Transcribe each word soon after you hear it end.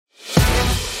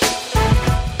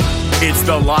It's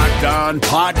the Locked On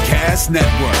Podcast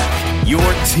Network, your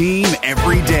team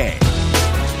every day.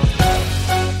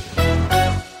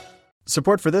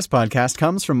 Support for this podcast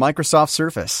comes from Microsoft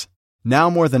Surface. Now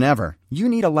more than ever, you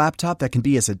need a laptop that can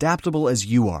be as adaptable as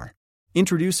you are.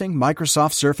 Introducing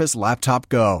Microsoft Surface Laptop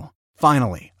Go.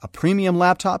 Finally, a premium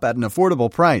laptop at an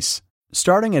affordable price.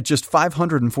 Starting at just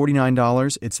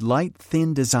 $549, its light,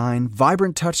 thin design,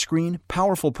 vibrant touchscreen,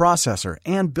 powerful processor,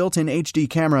 and built-in HD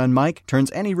camera and mic turns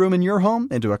any room in your home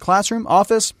into a classroom,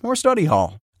 office, or study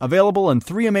hall. Available in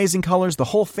 3 amazing colors the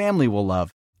whole family will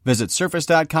love. Visit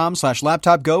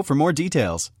surface.com/laptopgo for more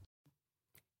details.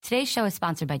 Today's show is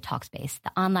sponsored by Talkspace,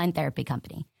 the online therapy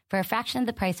company. For a fraction of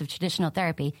the price of traditional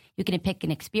therapy, you can pick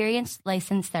an experienced,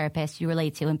 licensed therapist you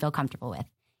relate to and feel comfortable with.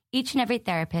 Each and every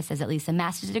therapist has at least a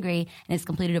master's degree and has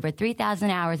completed over 3,000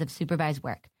 hours of supervised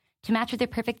work. To match with your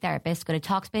perfect therapist, go to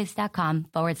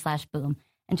Talkspace.com/boom.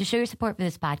 And to show your support for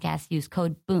this podcast, use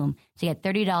code BOOM to get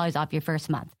 $30 off your first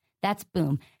month. That's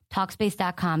BOOM.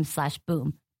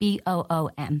 Talkspace.com/boom.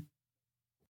 BOOM.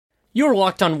 You're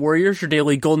Locked On Warriors, your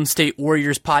daily Golden State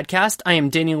Warriors podcast. I am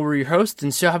Daniel, your host,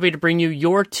 and so happy to bring you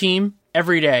your team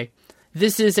every day.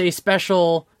 This is a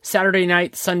special Saturday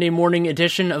night, Sunday morning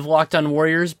edition of Locked On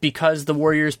Warriors because the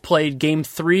Warriors played Game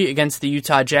 3 against the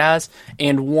Utah Jazz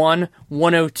and won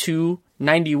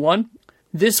 102-91.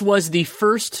 This was the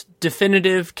first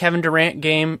definitive Kevin Durant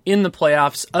game in the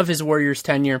playoffs of his Warriors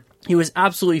tenure. He was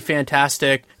absolutely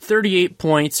fantastic. 38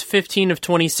 points, 15 of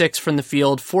 26 from the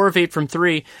field, 4 of 8 from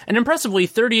 3, and impressively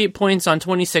 38 points on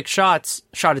 26 shot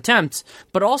attempts,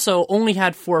 but also only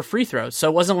had 4 free throws. So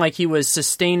it wasn't like he was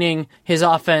sustaining his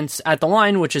offense at the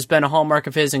line, which has been a hallmark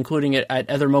of his, including it at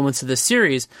other moments of this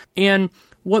series. And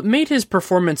what made his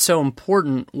performance so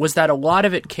important was that a lot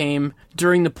of it came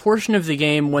during the portion of the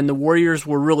game when the Warriors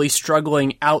were really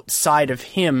struggling outside of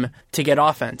him to get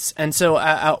offense. And so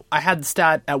I had the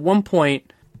stat at one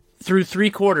point through 3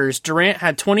 quarters, Durant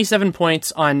had 27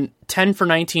 points on 10 for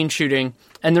 19 shooting,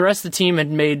 and the rest of the team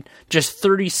had made just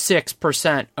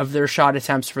 36% of their shot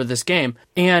attempts for this game.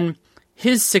 And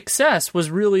his success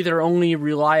was really their only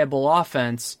reliable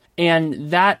offense. And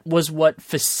that was what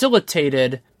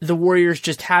facilitated the Warriors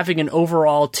just having an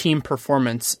overall team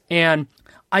performance. And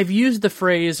I've used the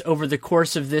phrase over the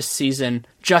course of this season,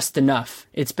 just enough.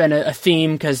 It's been a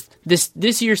theme because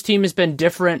this year's team has been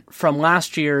different from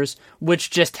last year's,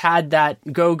 which just had that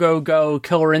go, go, go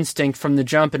killer instinct from the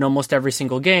jump in almost every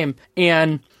single game.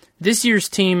 And this year's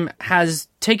team has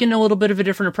taken a little bit of a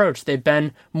different approach. They've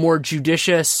been more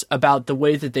judicious about the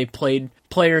way that they played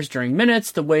players during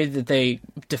minutes, the way that they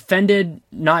defended,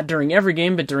 not during every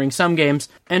game, but during some games,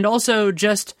 and also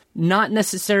just not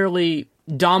necessarily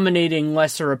dominating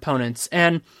lesser opponents.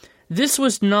 And this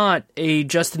was not a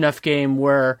just enough game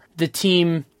where the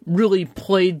team really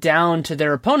played down to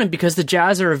their opponent because the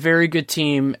Jazz are a very good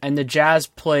team and the Jazz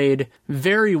played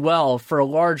very well for a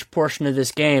large portion of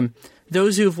this game.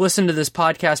 Those who've listened to this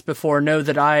podcast before know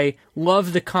that I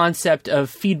love the concept of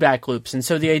feedback loops. And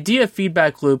so the idea of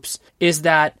feedback loops is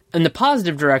that in the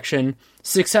positive direction,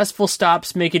 successful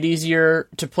stops make it easier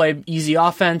to play easy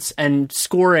offense and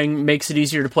scoring makes it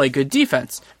easier to play good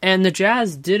defense. And the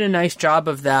Jazz did a nice job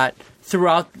of that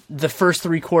throughout the first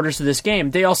 3 quarters of this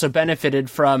game. They also benefited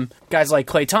from guys like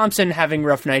Klay Thompson having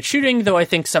rough night shooting, though I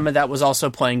think some of that was also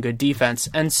playing good defense.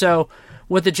 And so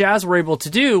what the Jazz were able to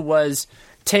do was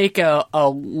take a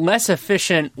less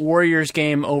efficient Warriors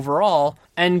game overall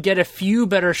and get a few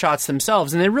better shots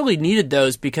themselves. And they really needed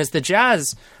those because the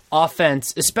Jazz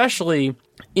offense, especially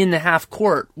in the half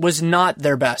court, was not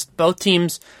their best. Both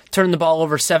teams turned the ball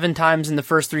over 7 times in the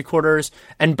first 3 quarters,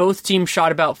 and both teams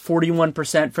shot about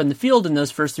 41% from the field in those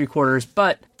first 3 quarters,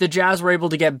 but the Jazz were able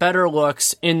to get better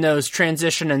looks in those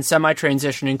transition and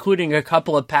semi-transition, including a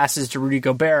couple of passes to Rudy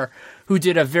Gobert, who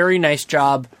did a very nice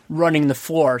job running the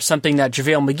floor, something that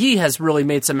JaVale McGee has really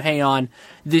made some hay on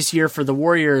this year for the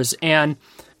Warriors. And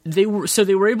they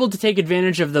were able to take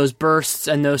advantage of those bursts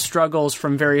and those struggles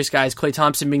from various guys, Klay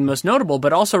Thompson being most notable,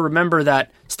 but also remember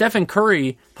that Stephen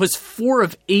Curry was 4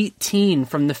 of 18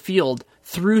 from the field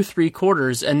through 3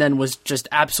 quarters and then was just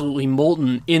absolutely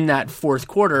molten in that fourth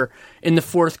quarter. In the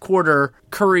fourth quarter,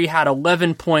 Curry had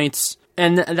 11 points,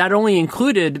 and that only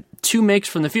included 2 makes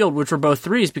from the field, which were both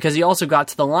threes, because he also got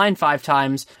to the line 5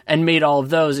 times and made all of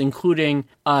those, including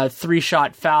a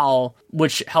 3-shot foul,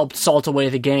 which helped salt away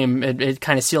the game. It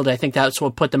kind of sealed it. I think that's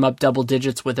what put them up double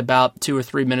digits with about 2 or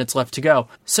 3 minutes left to go.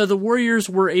 So the Warriors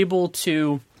were able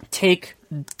to take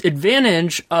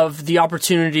advantage of the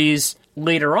opportunities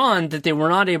later on that they were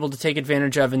not able to take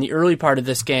advantage of in the early part of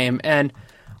this game. And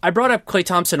I brought up Klay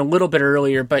Thompson a little bit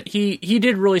earlier, but he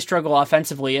did really struggle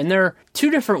offensively. And there are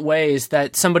two different ways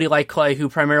that somebody like Klay, who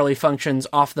primarily functions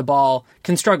off the ball,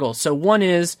 can struggle. So one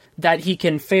is that he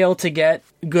can fail to get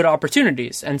good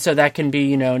opportunities. And so that can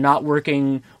be, not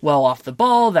working well off the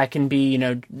ball. That can be,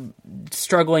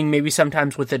 struggling maybe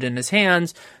sometimes with it in his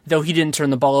hands, though he didn't turn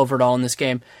the ball over at all in this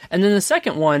game. And then the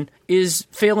second one is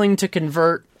failing to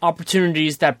convert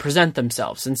opportunities that present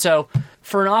themselves. And so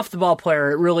for an off-the-ball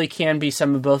player, it really can be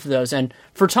some of both of those. And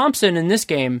for Thompson in this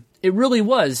game, it really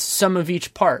was some of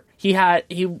each part. He had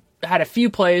a few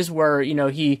plays where,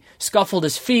 he scuffled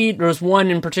his feet. There was one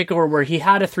in particular where he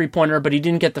had a three-pointer, but he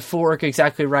didn't get the footwork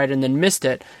exactly right and then missed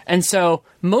it. And so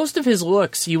most of his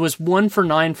looks, he was 1 for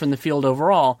 9 from the field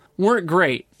overall, weren't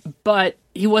great, but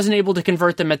he wasn't able to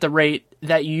convert them at the rate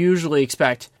that you usually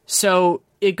expect. So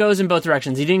it goes in both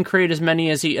directions. He didn't create as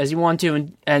many as he wanted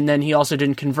to, and then he also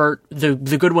didn't convert the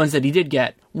good ones that he did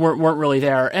get weren't really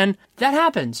there. And that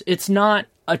happens. It's not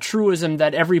a truism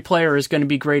that every player is going to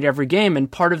be great every game,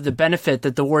 and part of the benefit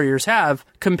that the Warriors have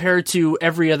compared to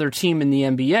every other team in the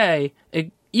NBA,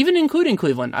 even including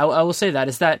Cleveland, I will say that,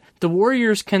 is that the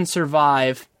Warriors can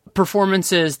survive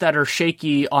performances that are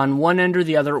shaky on one end or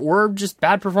the other, or just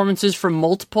bad performances from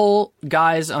multiple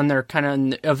guys on their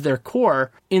of their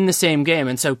core in the same game.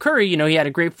 And so Curry, he had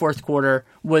a great fourth quarter,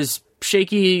 was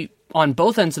shaky on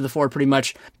both ends of the floor pretty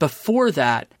much before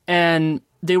that, and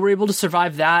they were able to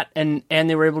survive that, and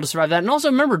they were able to survive that. And also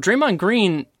remember, Draymond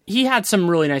Green, he had some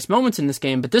really nice moments in this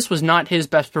game, but this was not his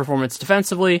best performance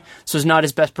defensively. This was not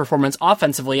his best performance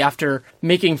offensively. After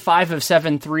making 5 of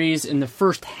 7 threes in the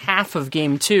first half of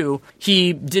Game 2,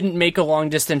 he didn't make a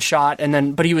long-distance shot,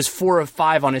 but he was 4 of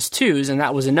 5 on his twos, and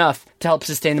that was enough to help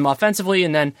sustain them offensively.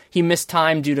 And then he missed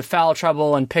time due to foul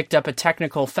trouble and picked up a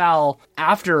technical foul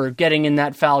after getting in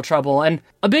that foul trouble. And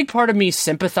a big part of me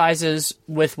sympathizes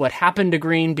with what happened to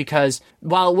Green, because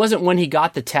while it wasn't when he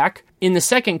got the tech, in the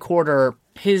second quarter,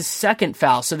 his second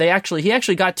foul, so he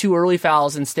actually got 2 early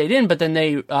fouls and stayed in, but then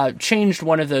they changed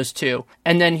one of those 2.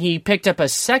 And then he picked up a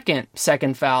second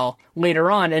second later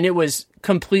on, and it was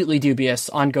completely dubious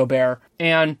on Gobert.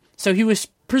 And so he was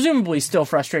presumably still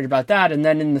frustrated about that. And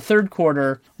then in the second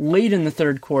quarter,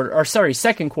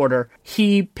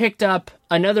 he picked up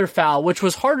another foul, which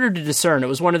was harder to discern. It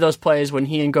was one of those plays when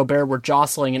he and Gobert were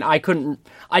jostling, and I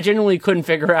genuinely couldn't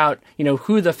figure out,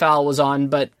 who the foul was on,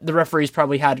 but the referees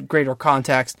probably had greater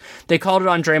context. They called it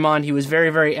on Draymond. He was very,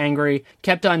 very angry,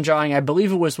 kept on jawing. I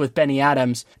believe it was with Benny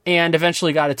Adams, and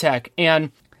eventually got a tech.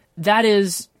 And that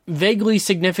is vaguely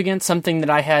significant. Something that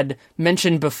I had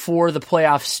mentioned before the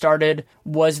playoffs started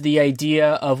was the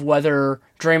idea of whether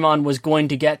Draymond was going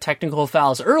to get technical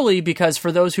fouls early, because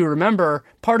for those who remember,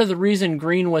 part of the reason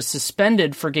Green was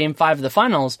suspended for Game 5 of the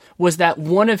Finals was that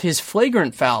one of his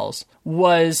flagrant fouls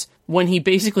was when he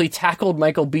basically tackled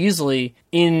Michael Beasley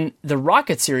in the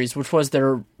Rockets series, which was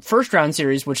their first round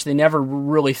series, which they never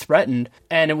really threatened.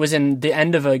 And it was in the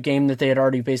end of a game that they had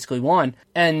already basically won.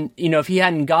 And, if he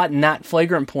hadn't gotten that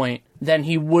flagrant point, then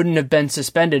he wouldn't have been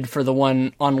suspended for the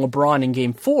one on LeBron in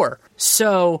Game 4.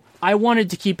 So I wanted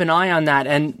to keep an eye on that.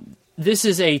 And this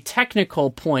is a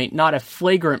technical point, not a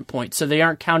flagrant point. So they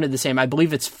aren't counted the same. I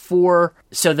believe it's 4.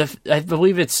 I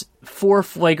believe it's 4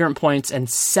 flagrant points and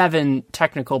 7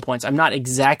 technical points. I'm not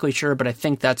exactly sure, but I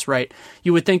think that's right.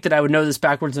 You would think that I would know this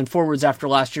backwards and forwards after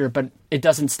last year, but it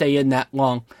doesn't stay in that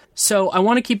long. So I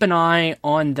want to keep an eye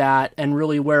on that and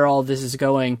really where all this is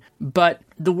going. But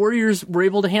the Warriors were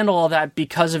able to handle all that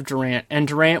because of Durant, and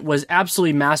Durant was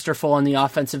absolutely masterful on the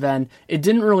offensive end. It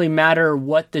didn't really matter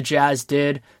what the Jazz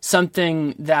did.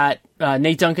 Something that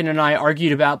Nate Duncan and I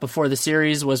argued about before the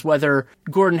series was whether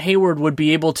Gordon Hayward would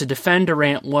be able to defend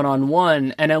Durant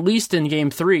one-on-one, and at least in Game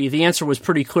 3, the answer was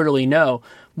pretty clearly no.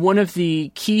 One of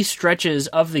the key stretches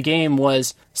of the game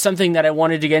was something that I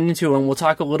wanted to get into, and we'll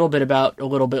talk a little bit about a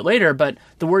little bit later, but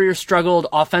the Warriors struggled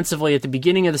offensively at the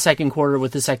beginning of the second quarter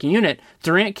with the second unit.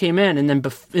 Durant came in, and then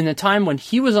in the time when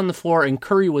he was on the floor and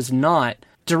Curry was not,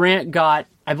 Durant got,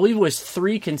 I believe it was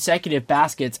 3 consecutive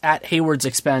baskets at Hayward's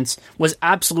expense, was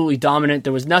absolutely dominant.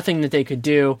 There was nothing that they could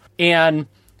do, and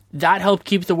that helped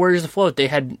keep the Warriors afloat. They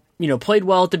had played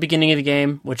well at the beginning of the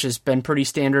game, which has been pretty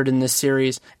standard in this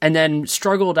series, and then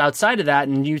struggled outside of that,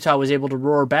 and Utah was able to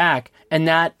roar back, and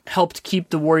that helped keep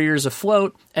the Warriors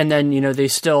afloat. And then, they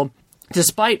still,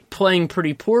 despite playing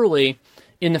pretty poorly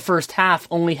in the first half,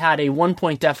 only had a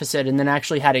 1-point deficit and then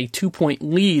actually had a 2-point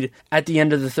lead at the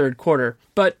end of the third quarter.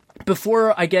 But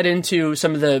before I get into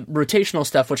some of the rotational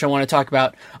stuff, which I want to talk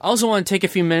about, I also want to take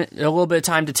a little bit of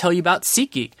time to tell you about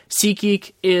SeatGeek.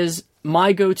 SeatGeek is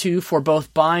my go-to for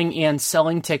both buying and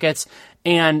selling tickets,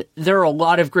 And there are a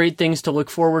lot of great things to look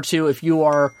forward to. If you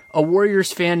are a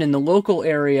Warriors fan in the local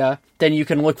area, then you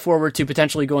can look forward to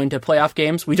potentially going to playoff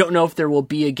games. We don't know if there will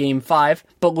be a Game 5,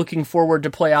 but looking forward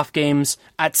to playoff games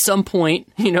at some point.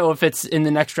 If it's in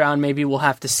the next round, maybe we'll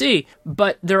have to see.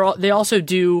 But they also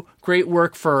do great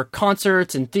work for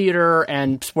concerts and theater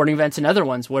and sporting events and other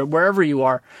ones, wherever you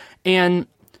are. And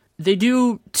they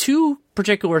do two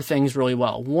particular things really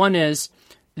well. One is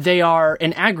they are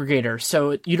an aggregator,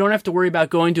 so you don't have to worry about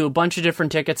going to a bunch of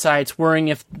different ticket sites, worrying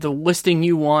if the listing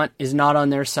you want is not on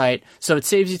their site. So it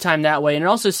saves you time that way, and it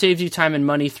also saves you time and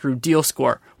money through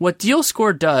DealScore. What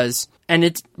DealScore does, and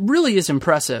it really is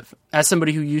impressive as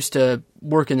somebody who used to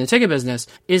work in the ticket business,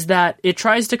 is that it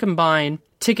tries to combine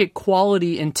ticket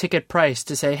quality and ticket price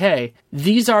to say, hey,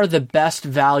 these are the best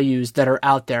values that are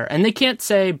out there. And they can't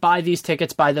say, buy these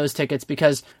tickets, buy those tickets,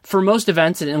 because for most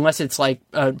events, unless it's like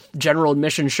a general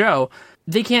admission show,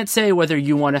 they can't say whether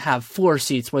you want to have floor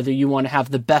seats, whether you want to have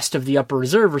the best of the upper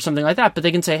reserve or something like that. But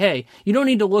they can say, hey, you don't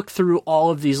need to look through all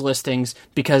of these listings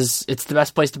because it's the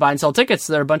best place to buy and sell tickets.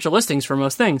 There are a bunch of listings for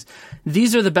most things.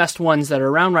 These are the best ones that are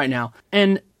around right now.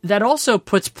 And that also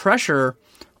puts pressure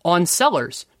on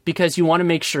sellers, because you want to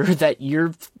make sure that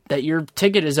your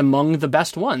ticket is among the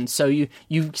best ones. So you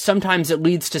sometimes it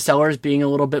leads to sellers being a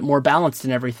little bit more balanced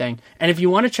in everything. And if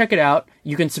you want to check it out,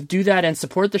 you can do that and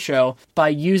support the show by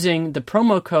using the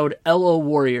promo code LO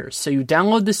Warriors. So you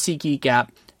download the SeatGeek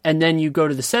app, and then you go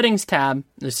to the settings tab.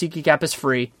 The SeatGeek app is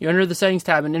free. You enter the settings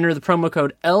tab and enter the promo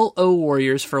code LO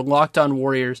Warriors for Locked On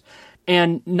Warriors.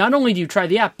 And not only do you try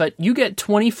the app, but you get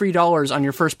 $20 free on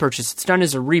your first purchase. It's done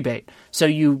as a rebate. So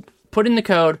you put in the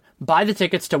code, buy the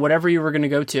tickets to whatever you were going to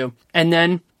go to, and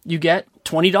then you get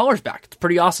 $20 back. It's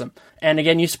pretty awesome. And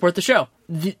again, you support the show.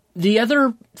 The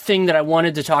other thing that I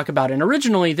wanted to talk about, and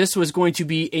originally this was going to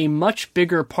be a much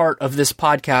bigger part of this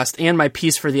podcast and my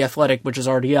piece for The Athletic, which is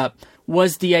already up,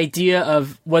 was the idea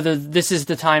of whether this is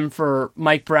the time for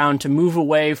Mike Brown to move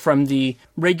away from the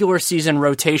regular season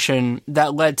rotation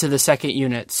that led to the second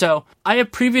unit. So I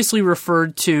have previously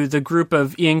referred to the group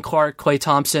of Ian Clark, Klay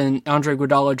Thompson, Andre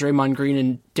Iguodala, Draymond Green,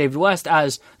 and David West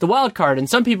as the wild card. And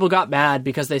some people got mad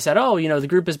because they said, the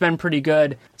group has been pretty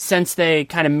good since they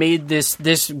kind of made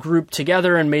this group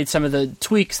together and made some of the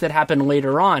tweaks that happened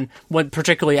later on, when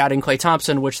particularly adding Klay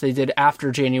Thompson, which they did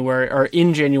after January or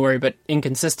in January, but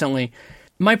inconsistently.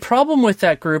 My problem with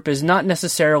that group is not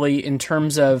necessarily in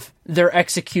terms of their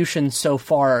execution so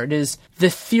far. It is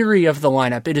the theory of the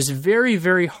lineup. It is very,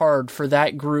 very hard for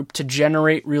that group to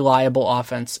generate reliable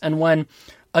offense. And when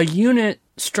a unit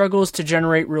struggles to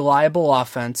generate reliable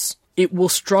offense, it will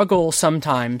struggle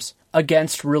sometimes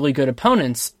against really good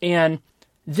opponents. And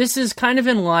this is kind of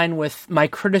in line with my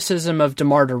criticism of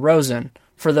DeMar DeRozan,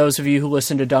 for those of you who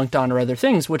listen to Dunked On or other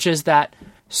things, which is that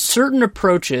certain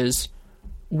approaches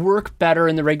work better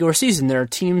in the regular season. There are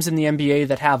teams in the NBA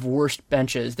that have worse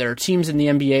benches. There are teams in the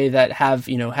NBA that have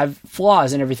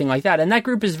flaws and everything like that. And that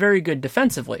group is very good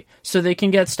defensively. So they can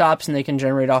get stops and they can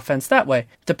generate offense that way.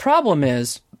 The problem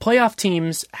is playoff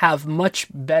teams have much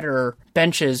better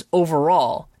benches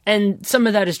overall. And some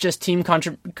of that is just team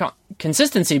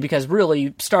consistency, because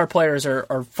really star players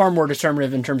are far more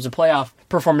determinative in terms of playoff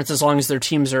performance as long as their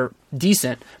teams are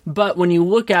decent. But when you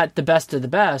look at the best of the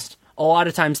best, a lot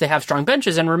of times they have strong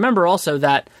benches. And remember also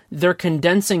that they're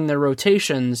condensing their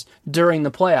rotations during the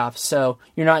playoffs. So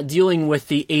you're not dealing with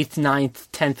the 8th, 9th,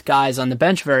 10th guys on the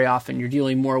bench very often. You're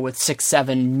dealing more with 6,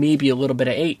 7, maybe a little bit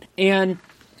of 8. And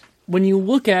when you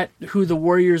look at who the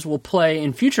Warriors will play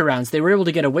in future rounds, they were able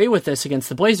to get away with this against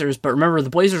the Blazers. But remember, the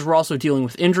Blazers were also dealing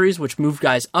with injuries, which moved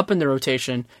guys up in the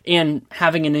rotation, and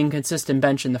having an inconsistent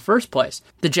bench in the first place.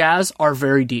 The Jazz are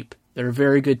very deep. They're a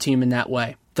very good team in that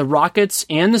way. The Rockets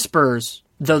and the Spurs,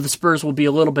 though the Spurs will be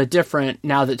a little bit different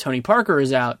now that Tony Parker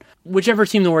is out, whichever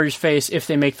team the Warriors face, if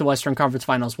they make the Western Conference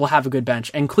Finals, will have a good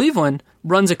bench. And Cleveland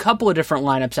runs a couple of different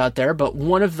lineups out there, but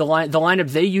one of the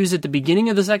lineup they use at the beginning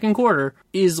of the second quarter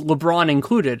is LeBron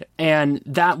included, and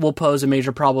that will pose a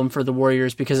major problem for the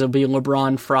Warriors because it'll be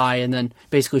LeBron, Fry, and then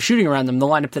basically shooting around them, the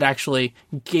lineup that actually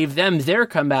gave them their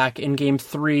comeback in Game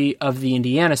 3 of the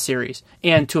Indiana series.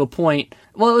 And to a point,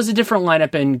 well, it was a different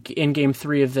lineup in Game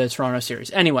 3 of the Toronto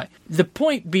series. Anyway, the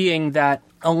point being that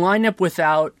a lineup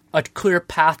without a clear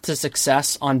path to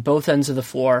success on both ends of the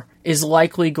floor is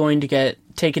likely going to get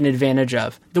taken advantage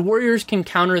of. The Warriors can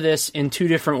counter this in two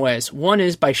different ways. One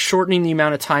is by shortening the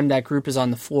amount of time that group is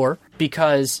on the floor,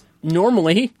 because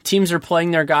normally teams are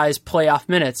playing their guys playoff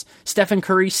minutes. Stephen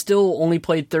Curry still only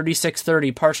played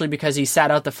 36-30, partially because he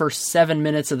sat out the first 7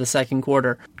 minutes of the second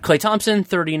quarter. Klay Thompson,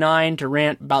 39,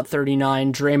 Durant, about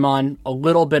 39, Draymond, a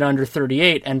little bit under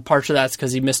 38, and partially that's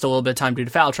because he missed a little bit of time due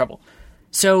to foul trouble.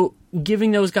 So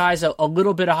giving those guys a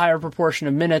little bit of higher proportion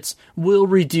of minutes will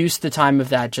reduce the time of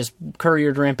that, just Curry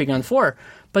or Durant being on the floor.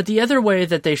 But the other way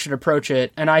that they should approach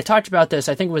it, and I talked about this,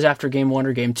 I think it was after Game 1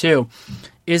 or Game 2,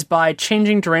 is by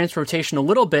changing Durant's rotation a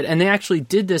little bit, and they actually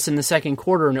did this in the second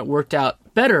quarter and it worked out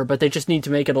better, but they just need to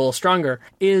make it a little stronger,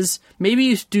 is maybe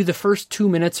you do the first 2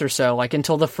 minutes or so, like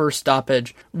until the first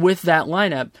stoppage, with that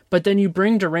lineup, but then you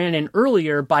bring Durant in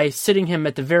earlier by sitting him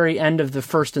at the very end of the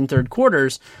first and third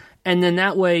quarters, and then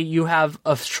that way you have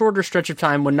a shorter stretch of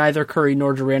time when neither Curry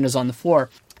nor Durant is on the floor.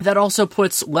 That also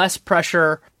puts less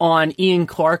pressure on Ian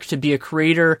Clark to be a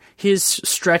creator. His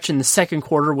stretch in the second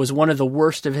quarter was one of the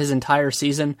worst of his entire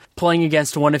season. Playing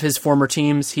against one of his former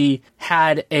teams, he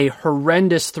had a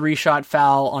horrendous 3-shot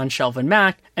foul on Shelvin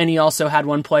Mack, and he also had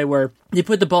one play where they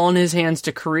put the ball in his hands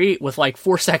to create with like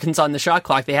 4 seconds on the shot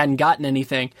clock. They hadn't gotten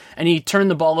anything, and he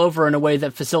turned the ball over in a way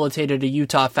that facilitated a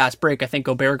Utah fast break. I think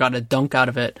Gobert got a dunk out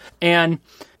of it. And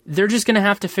they're just going to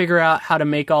have to figure out how to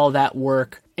make all of that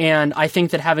work. And I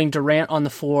think that having Durant on the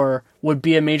floor would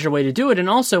be a major way to do it. And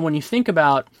also, when you think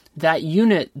about that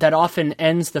unit that often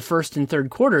ends the first and third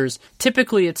quarters,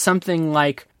 typically it's something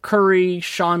like Curry,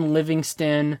 Sean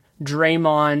Livingston,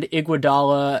 Draymond,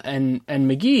 Iguodala, and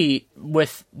McGee,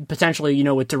 with potentially,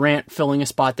 with Durant filling a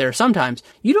spot there sometimes.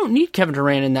 You don't need Kevin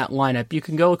Durant in that lineup. You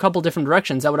can go a couple different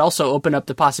directions. That would also open up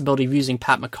the possibility of using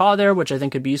Pat McCaw there, which I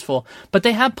think could be useful. But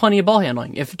they have plenty of ball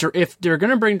handling. If they're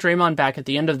going to bring Draymond back at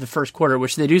the end of the first quarter,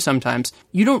 which they do sometimes,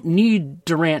 you don't need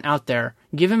Durant out there.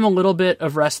 Give him a little bit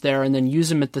of rest there and then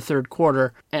use him at the third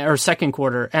quarter or second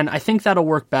quarter. And I think that'll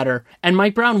work better. And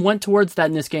Mike Brown went towards that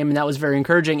in this game, and that was very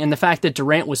encouraging. And the fact that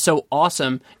Durant was so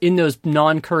awesome in those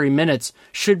non-Curry minutes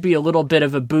should be a little bit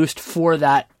of a boost for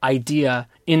that idea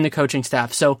in the coaching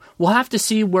staff. So we'll have to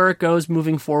see where it goes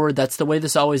moving forward. That's the way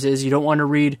this always is. You don't want to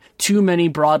read too many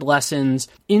broad lessons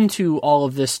into all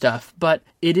of this stuff, but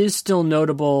it is still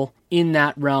notable in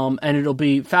that realm, and it'll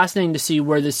be fascinating to see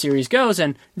where this series goes.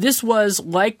 And this was,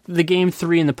 like the Game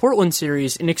 3 in the Portland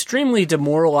series, an extremely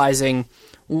demoralizing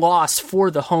loss for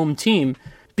the home team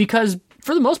because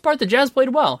for the most part, the Jazz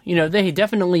played well. They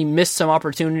definitely missed some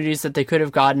opportunities that they could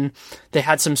have gotten. They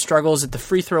had some struggles at the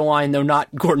free throw line, though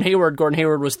not Gordon Hayward. Gordon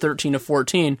Hayward was 13 of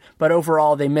 14, but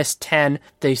overall they missed 10.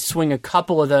 They swing a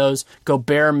couple of those.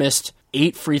 Gobert missed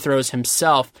 8 free throws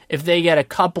himself. If they get a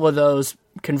couple of those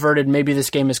converted, maybe this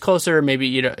game is closer,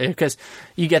 maybe, because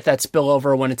you get that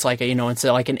spillover when it's like it's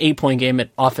like an 8-point game,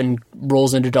 it often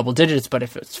rolls into double digits, but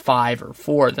if it's 5 or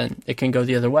 4, then it can go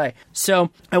the other way.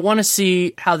 So I want to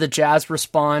see how the Jazz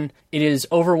respond. It is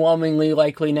overwhelmingly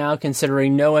likely now,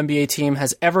 considering no NBA team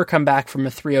has ever come back from a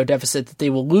 3-0 deficit, that they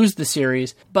will lose the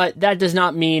series, but that does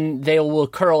not mean they will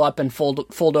curl up and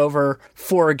fold over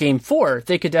for a Game 4.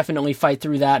 They could definitely fight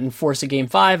through that and force a Game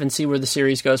 5 and see where the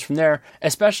series goes from there,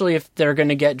 especially if they're going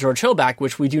to get George Hill back,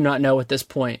 which we do not know at this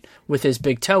point with his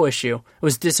big toe issue. It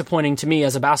was disappointing to me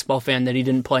as a basketball fan that he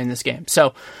didn't play in this game.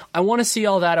 So I want to see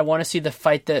all that. I want to see the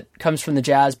fight that comes from the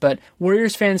Jazz, but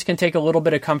Warriors fans can take a little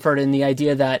bit of comfort in the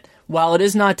idea that while it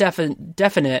is not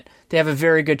definite, they have a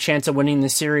very good chance of winning the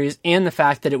series, and the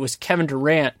fact that it was Kevin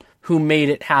Durant who made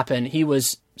it happen. He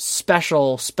was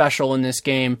special in this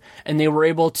game, and they were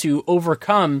able to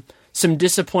overcome some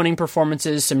disappointing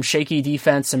performances, some shaky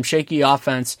defense, some shaky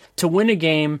offense, to win a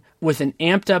game with an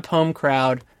amped-up home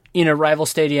crowd in a rival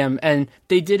stadium, and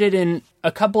they did it in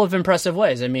a couple of impressive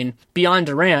ways. I mean, beyond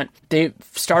Durant,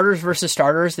 starters versus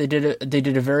starters, they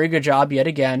did a very good job yet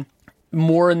again.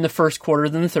 More in the first quarter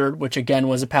than the third, which again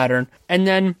was a pattern. And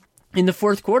then in the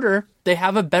fourth quarter, they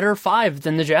have a better 5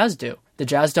 than the Jazz do. The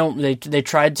Jazz don't. They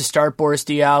tried to start Boris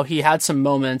Diaw. He had some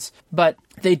moments, but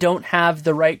they don't have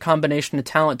the right combination of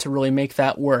talent to really make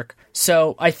that work.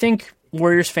 So I think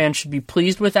Warriors fans should be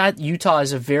pleased with that. Utah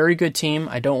is a very good team.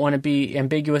 I don't want to be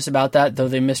ambiguous about that, though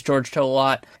they miss George Hill a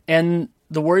lot. And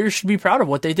the Warriors should be proud of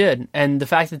what they did. And the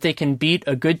fact that they can beat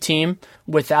a good team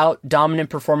without dominant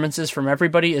performances from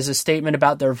everybody is a statement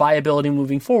about their viability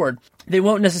moving forward. They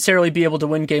won't necessarily be able to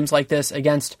win games like this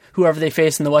against whoever they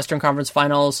face in the Western Conference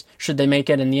Finals, should they make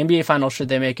it, and the NBA Finals, should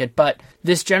they make it. But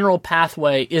this general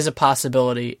pathway is a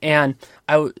possibility, and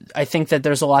I think that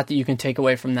there's a lot that you can take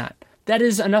away from that. That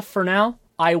is enough for now.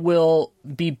 I will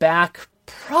be back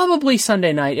probably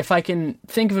Sunday night if I can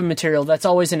think of a material. That's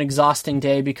always an exhausting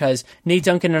day because Nate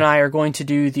Duncan and I are going to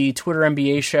do the Twitter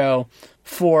NBA show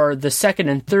for the second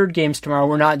and third games tomorrow.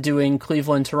 We're not doing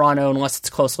Cleveland, Toronto unless it's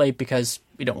close late because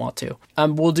we don't want to.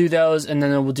 We'll do those, and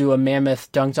then we'll do a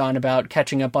mammoth Dunked On about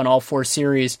catching up on all 4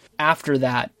 series after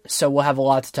that. So we'll have a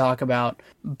lot to talk about.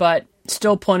 But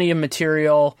still plenty of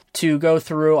material to go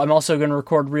through. I'm also going to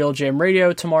record Real Jam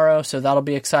Radio tomorrow, so that'll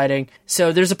be exciting.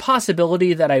 So there's a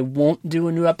possibility that I won't do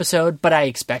a new episode, but I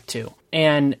expect to.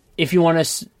 And if you want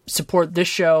to support this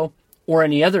show or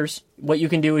any others, what you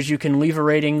can do is you can leave a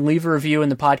rating, leave a review in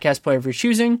the podcast player of your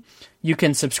choosing. You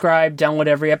can subscribe, download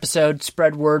every episode,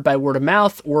 spread word by word of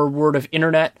mouth or word of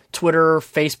internet, Twitter,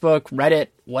 Facebook, Reddit,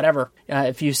 whatever.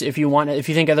 If you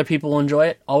think other people will enjoy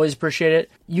it, always appreciate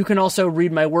it. You can also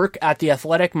read my work at The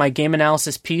Athletic. My game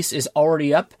analysis piece is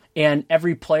already up, and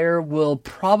every player will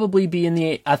probably be in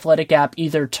the Athletic app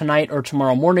either tonight or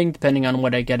tomorrow morning, depending on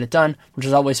when I get it done, which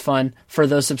is always fun for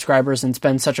those subscribers, and it's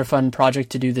been such a fun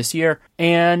project to do this year.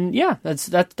 And yeah,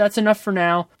 that's enough for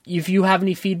now. If you have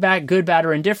any feedback, good, bad,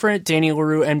 or indifferent,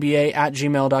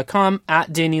 DannyLaRueNBA@gmail.com,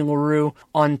 at Danny LaRue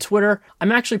on Twitter.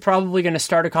 I'm actually probably going to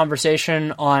start a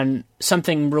conversation on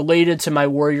something related to my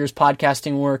Warriors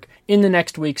podcasting work in the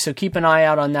next week, so keep an eye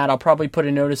out on that. I'll probably put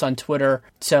a notice on Twitter,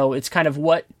 so it's kind of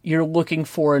what you're looking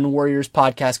for in Warriors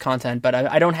podcast content, but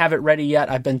I don't have it ready yet.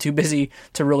 I've been too busy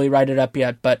to really write it up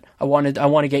yet, but I want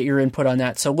to get your input on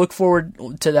that. So look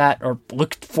forward to that, or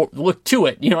look to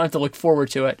it. You don't have to look forward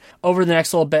to it over the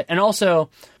next little bit. And also,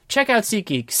 check out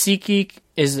SeatGeek. SeatGeek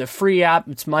is a free app.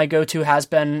 It's my go-to, has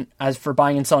been, as for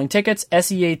buying and selling tickets,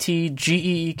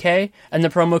 SeatGeek, and the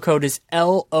promo code is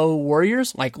LO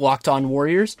Warriors, like Locked On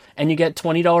Warriors, and you get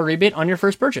 $20 rebate on your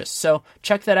first purchase. So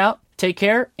check that out. Take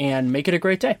care, and make it a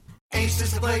great day. Ace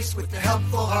is the place with the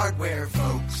helpful hardware,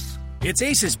 folks. It's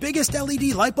Ace's biggest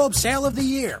LED light bulb sale of the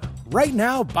year. Right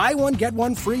now, buy one, get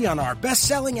one free on our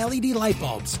best-selling LED light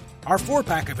bulbs. Our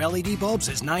 4-pack of LED bulbs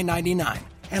is $9.99,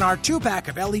 and our 2-pack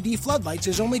of LED floodlights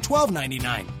is only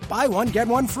 $12.99. Buy one, get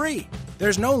one free.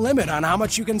 There's no limit on how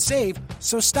much you can save,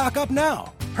 so stock up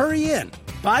now. Hurry in.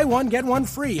 Buy one, get one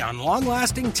free on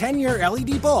long-lasting 10-year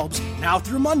LED bulbs, now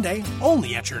through Monday,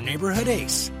 only at your neighborhood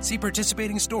Ace. See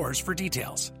participating stores for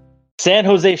details. San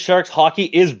Jose Sharks hockey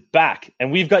is back,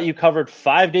 and we've got you covered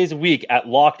 5 days a week at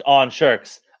Locked On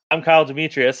Sharks. I'm Kyle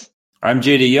Demetrius. I'm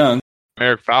JD Young. I'm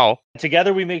Eric Fowl.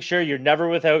 Together we make sure you're never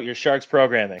without your Sharks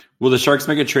programming. Will the Sharks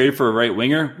make a trade for a right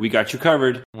winger? We got you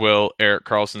covered. Will Erik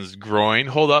Karlsson's groin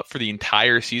hold up for the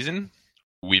entire season?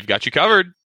 We've got you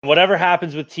covered. Whatever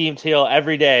happens with Team Teal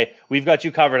every day, we've got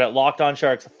you covered at Locked On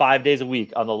Sharks 5 days a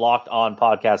week on the Locked On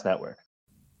Podcast Network.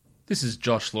 This is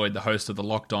Josh Lloyd, the host of the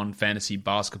Locked On Fantasy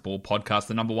Basketball Podcast,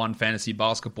 the number one fantasy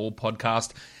basketball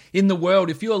podcast in the world.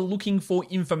 If you're looking for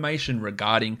information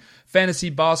regarding fantasy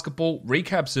basketball,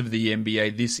 recaps of the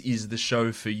NBA, this is the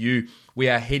show for you. We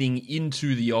are heading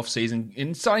into the off-season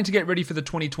and starting to get ready for the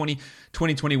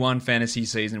 2020-2021 fantasy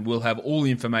season. We'll have all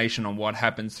the information on what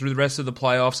happens through the rest of the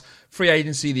playoffs, free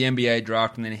agency, the NBA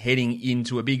draft, and then heading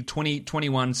into a big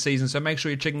 2021 season. So make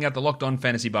sure you're checking out the Locked On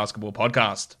Fantasy Basketball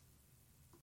Podcast.